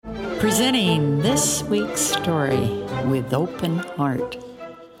Presenting this week's story with open heart.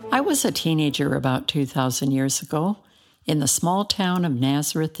 I was a teenager about 2,000 years ago in the small town of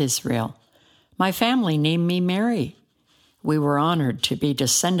Nazareth, Israel. My family named me Mary. We were honored to be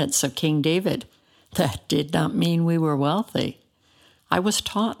descendants of King David. That did not mean we were wealthy. I was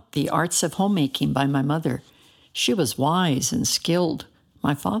taught the arts of homemaking by my mother. She was wise and skilled.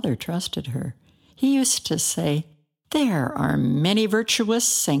 My father trusted her. He used to say, "There are many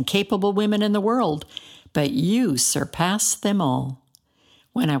virtuous and capable women in the world, but you surpass them all."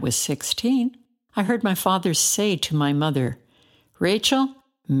 When I was 16, I heard my father say to my mother, "Rachel,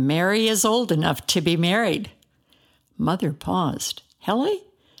 Mary is old enough to be married." Mother paused. "Helly,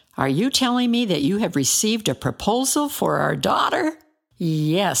 are you telling me that you have received a proposal for our daughter?"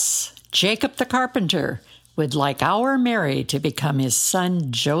 "Yes, Jacob the carpenter would like our Mary to become his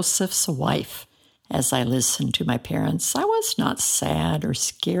son Joseph's wife." As I listened to my parents, I was not sad or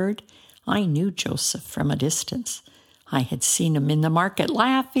scared. I knew Joseph from a distance. I had seen him in the market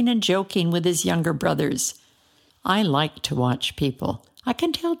laughing and joking with his younger brothers. I like to watch people. I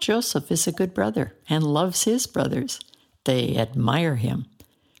can tell Joseph is a good brother and loves his brothers. They admire him.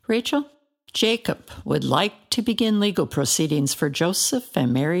 "Rachel, Jacob would like to begin legal proceedings for Joseph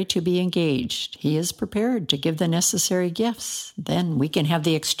and Mary to be engaged. He is prepared to give the necessary gifts. Then we can have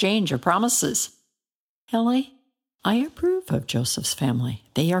the exchange of promises." "Ellie, I approve of Joseph's family.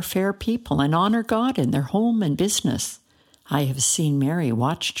 They are fair people and honor God in their home and business. I have seen Mary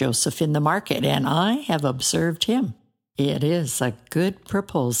watch Joseph in the market, and I have observed him. It is a good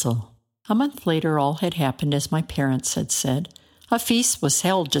proposal." A month later, all had happened as my parents had said. A feast was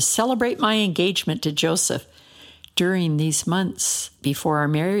held to celebrate my engagement to Joseph. During these months before our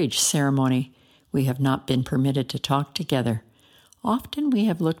marriage ceremony, we have not been permitted to talk together. Often we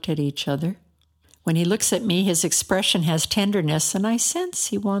have looked at each other. When he looks at me, his expression has tenderness, and I sense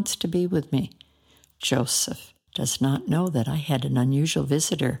he wants to be with me. Joseph does not know that I had an unusual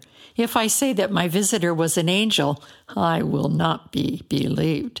visitor. If I say that my visitor was an angel, I will not be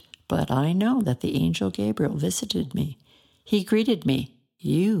believed. But I know that the angel Gabriel visited me. He greeted me.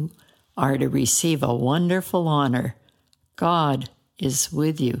 "You are to receive a wonderful honor. God is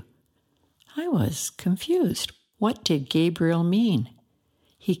with you." I was confused. What did Gabriel mean?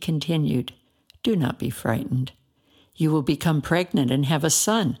 He continued, "Do not be frightened. You will become pregnant and have a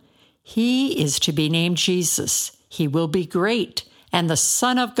son. He is to be named Jesus. He will be great and the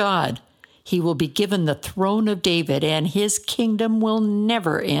Son of God. He will be given the throne of David, and his kingdom will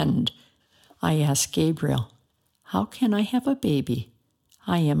never end." I asked Gabriel, "How can I have a baby?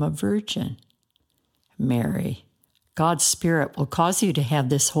 I am a virgin." "Mary, God's Spirit will cause you to have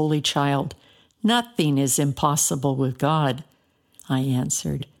this holy child. Nothing is impossible with God." I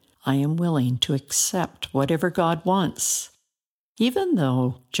answered, "I am willing to accept whatever God wants." Even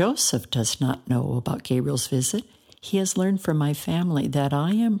though Joseph does not know about Gabriel's visit, he has learned from my family that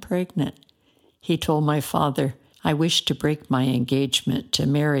I am pregnant. He told my father, "I wish to break my engagement to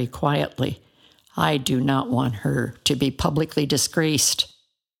Mary quietly. I do not want her to be publicly disgraced."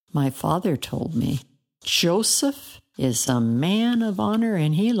 My father told me, "Joseph is a man of honor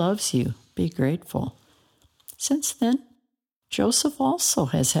and he loves you. Be grateful." Since then, Joseph also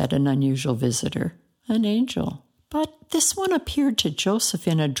has had an unusual visitor, an angel. But this one appeared to Joseph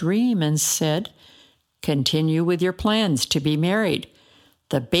in a dream and said, "Continue with your plans to be married.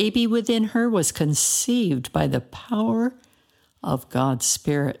 The baby within her was conceived by the power of God's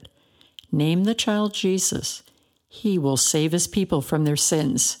Spirit. Name the child Jesus. He will save his people from their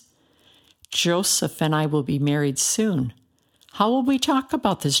sins. Joseph and I will be married soon. How will we talk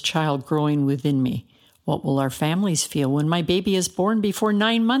about this child growing within me? What will our families feel when my baby is born before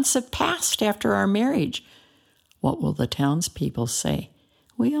 9 months have passed after our marriage? What will the townspeople say?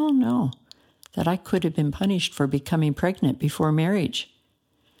 We all know that I could have been punished for becoming pregnant before marriage.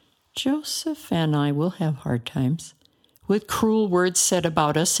 Joseph and I will have hard times, with cruel words said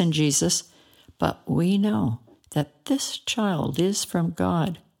about us and Jesus, but we know that this child is from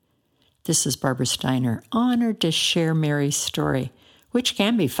God." This is Barbara Steiner, honored to share Mary's story, which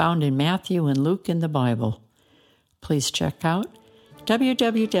can be found in Matthew and Luke in the Bible. Please check out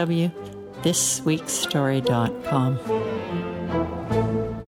www.thisweekstory.com.